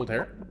lot of gold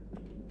here.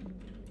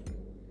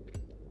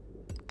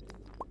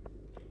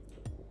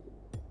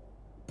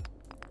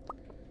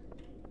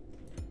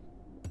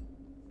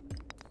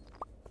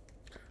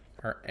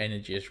 Our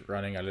energy is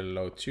running a little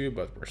low too,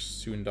 but we're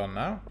soon done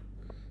now.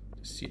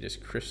 See this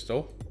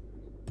crystal.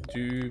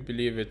 Do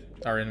believe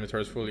it. Our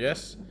inventory is full,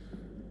 yes.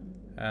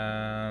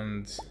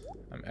 And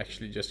I'm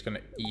actually just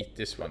gonna eat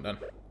this one then.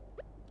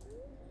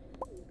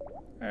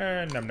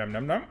 Nom nom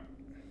nom nom.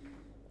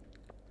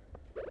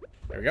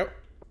 There we go.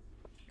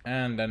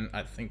 And then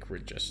I think we're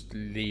just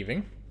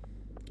leaving.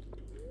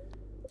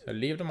 So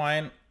leave the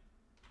mine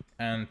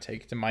and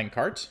take the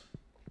minecart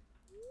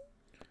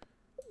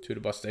to the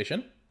bus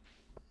station.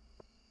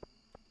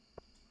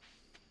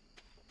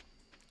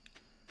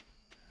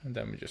 And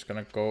then we're just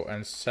gonna go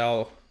and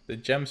sell the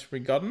gems we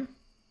gotten.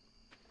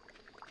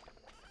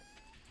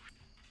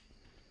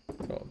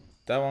 So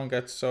that one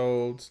gets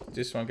sold.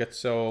 This one gets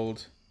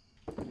sold.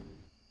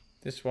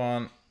 This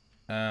one,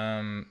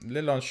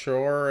 little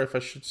unsure if I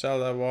should sell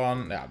that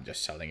one. Yeah, I'm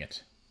just selling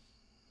it.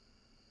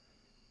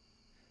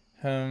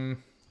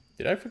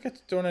 Did I forget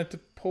to donate the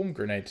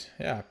pomegranate?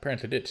 Yeah,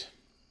 apparently did.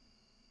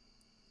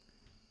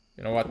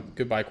 You know what?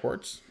 Goodbye,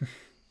 quartz.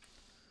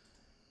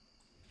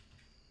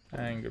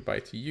 And goodbye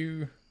to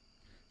you.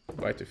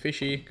 Goodbye to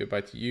Fishy.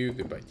 Goodbye to you.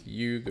 Goodbye to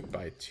you.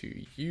 Goodbye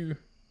to you.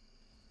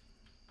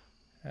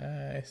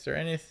 Is there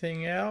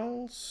anything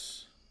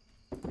else?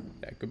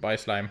 Yeah, goodbye,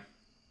 slime.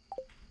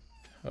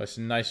 Oh, it's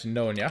nice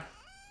knowing ya.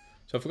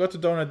 So I forgot to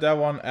donate that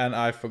one, and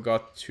I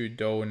forgot to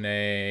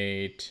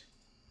donate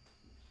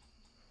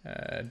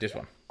this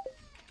one.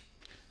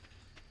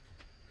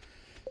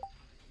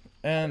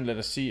 And let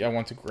us see. I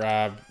want to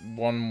grab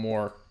one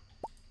more,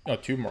 no,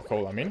 2 more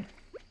coal. I mean.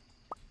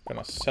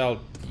 Gonna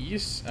sell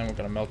these and we're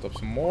gonna melt up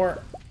some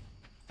more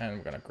and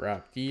we're gonna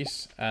grab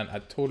these. And I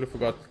totally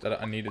forgot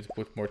that I needed to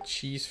put more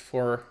cheese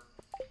for,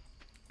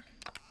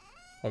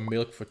 or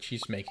milk for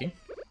cheese making.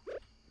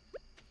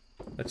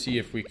 Let's see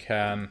if we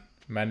can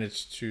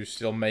manage to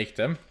still make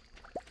them,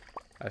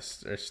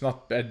 as it's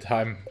not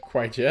bedtime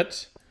quite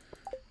yet.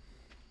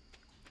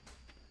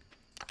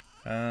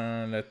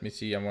 Let me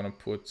see. I want to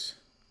put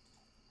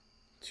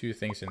 2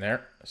 things in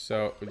there,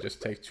 so we'll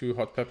just take 2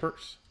 hot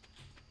peppers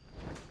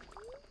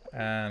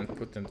and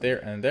put them there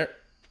and there.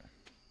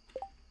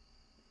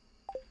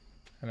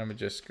 And then we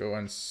just go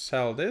and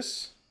sell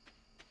this.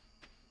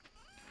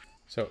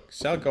 So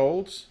sell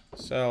gold,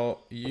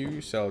 sell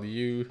you,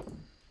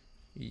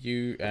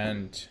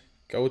 and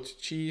goat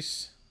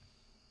cheese,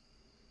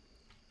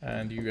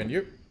 and you and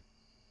you.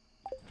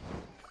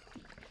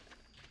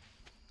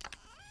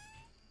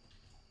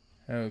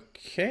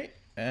 Okay,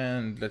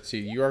 and let's see,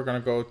 you are gonna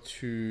go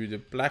to the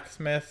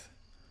blacksmith.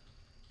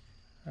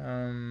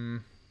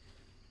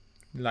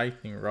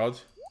 Lightning rod.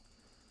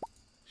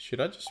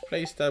 Should I just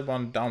place that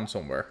one down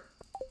somewhere?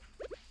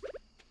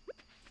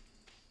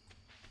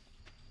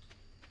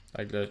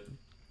 Like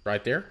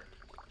right there?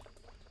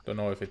 Don't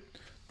know if it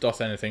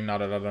does anything now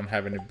that I don't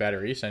have any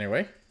batteries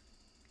anyway.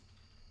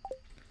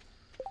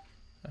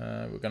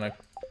 We're gonna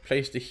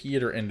place the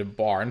heater in the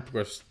barn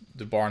because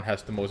the barn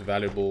has the most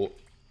valuable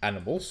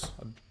animals.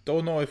 I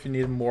don't know if you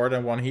need more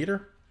than 1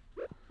 heater,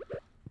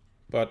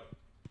 but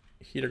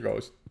heater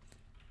goes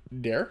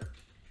there.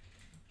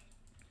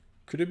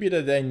 Could it be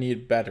that they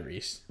need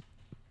batteries?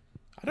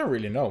 I don't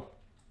really know.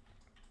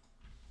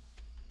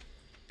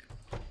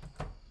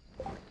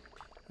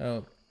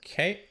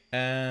 Okay,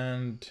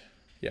 and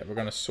yeah, we're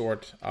gonna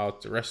sort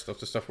out the rest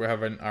of the stuff we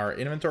have in our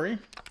inventory.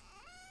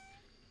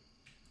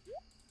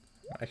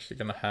 I'm actually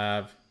gonna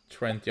have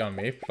 20 on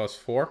me, plus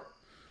 4.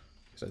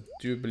 Because I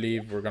do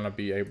believe we're gonna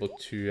be able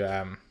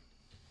to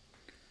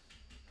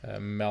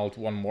melt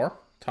one more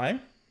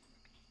time.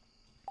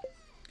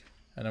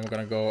 And then we're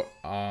gonna go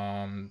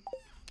on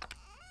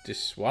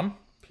this one.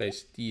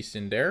 Place these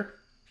in there.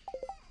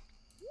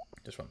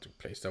 Just want to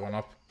place that one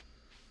up.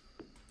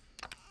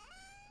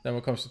 Then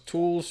when it comes to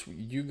tools,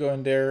 you go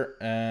in there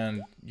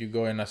and you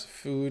go in as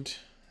food.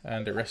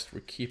 And the rest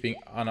we're keeping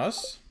on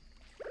us.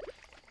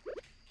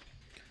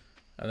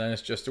 And then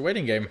it's just a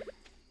waiting game.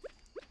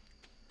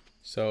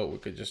 So we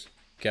could just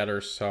gather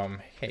some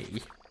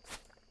hay.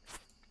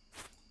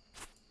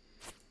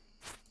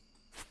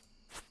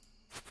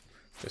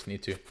 Just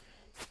need to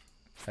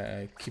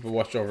keep a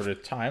watch over the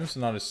time. So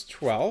now it's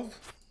 12.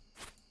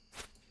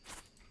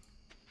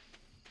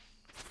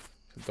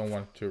 So don't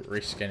want to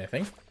risk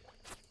anything.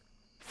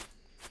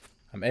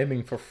 I'm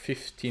aiming for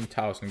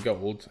 15,000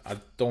 gold. I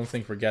don't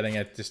think we're getting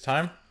it this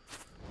time,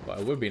 but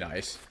it would be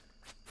nice.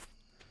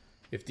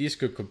 If these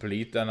could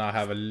complete, then I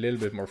have a little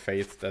bit more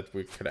faith that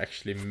we could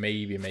actually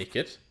maybe make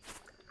it.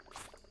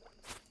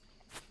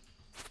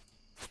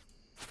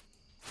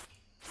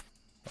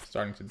 I'm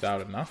starting to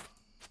doubt it now.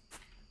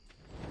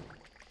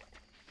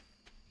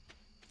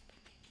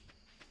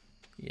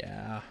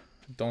 Yeah,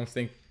 I don't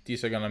think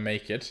these are gonna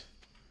make it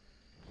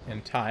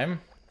in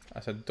time,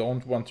 as I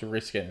don't want to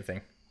risk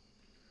anything.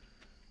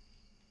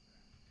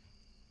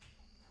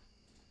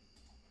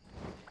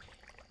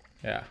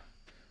 Yeah,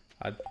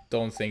 I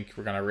don't think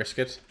we're gonna risk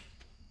it.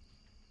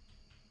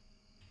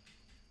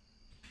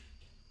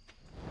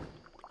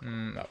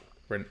 No,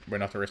 we're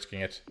not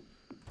risking it.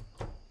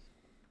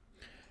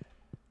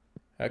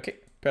 Okay,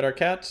 pet our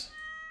cat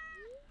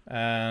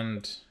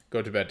and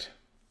go to bed.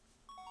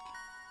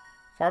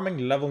 Farming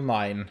level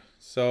 9.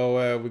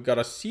 So we got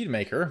a seed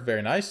maker,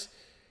 very nice.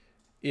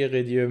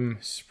 Iridium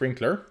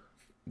sprinkler,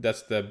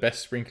 that's the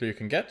best sprinkler you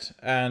can get.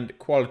 And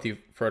quality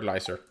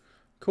fertilizer,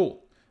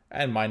 cool.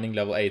 And mining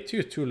level 8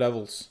 too, 2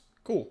 levels.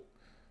 Cool.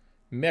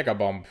 Mega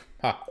bomb.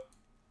 Ha.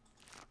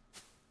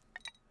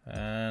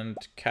 And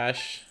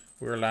cash,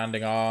 we're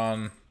landing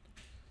on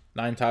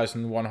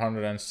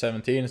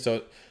 9,117.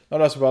 So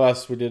not as well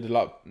as we did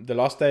the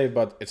last day,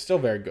 but it's still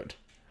very good.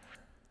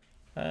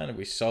 And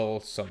we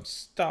sold some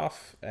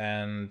stuff.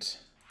 And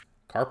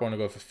carp only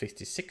go for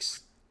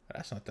 56.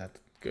 That's not that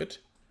good.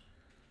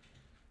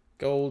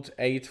 Gold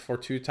 8 for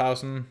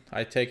 2,000.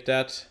 I take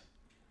that.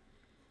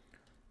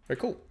 Very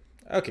cool.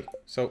 Okay,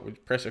 so we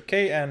press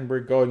OK, and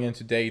we're going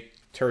into day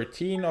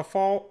 13 of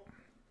fall.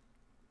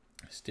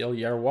 Still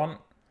year 1.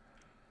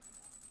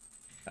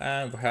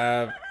 And we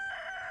have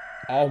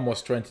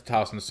almost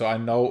 20,000. So I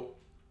know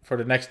for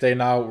the next day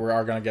now, we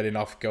are going to get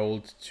enough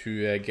gold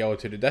to go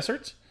to the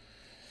desert.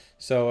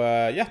 So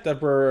yeah,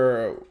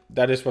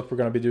 that is what we're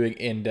going to be doing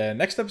in the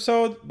next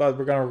episode. But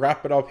we're going to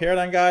wrap it up here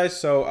then, guys.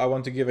 So I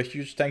want to give a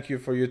huge thank you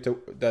for you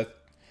that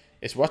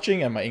is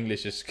watching, and my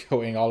English is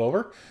going all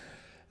over.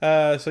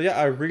 So yeah,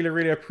 I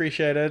really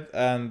appreciate it,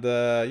 and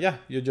yeah,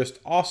 you're just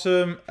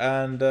awesome,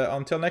 and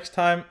until next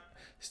time,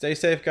 stay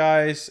safe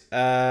guys,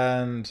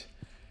 and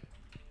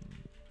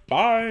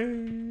bye.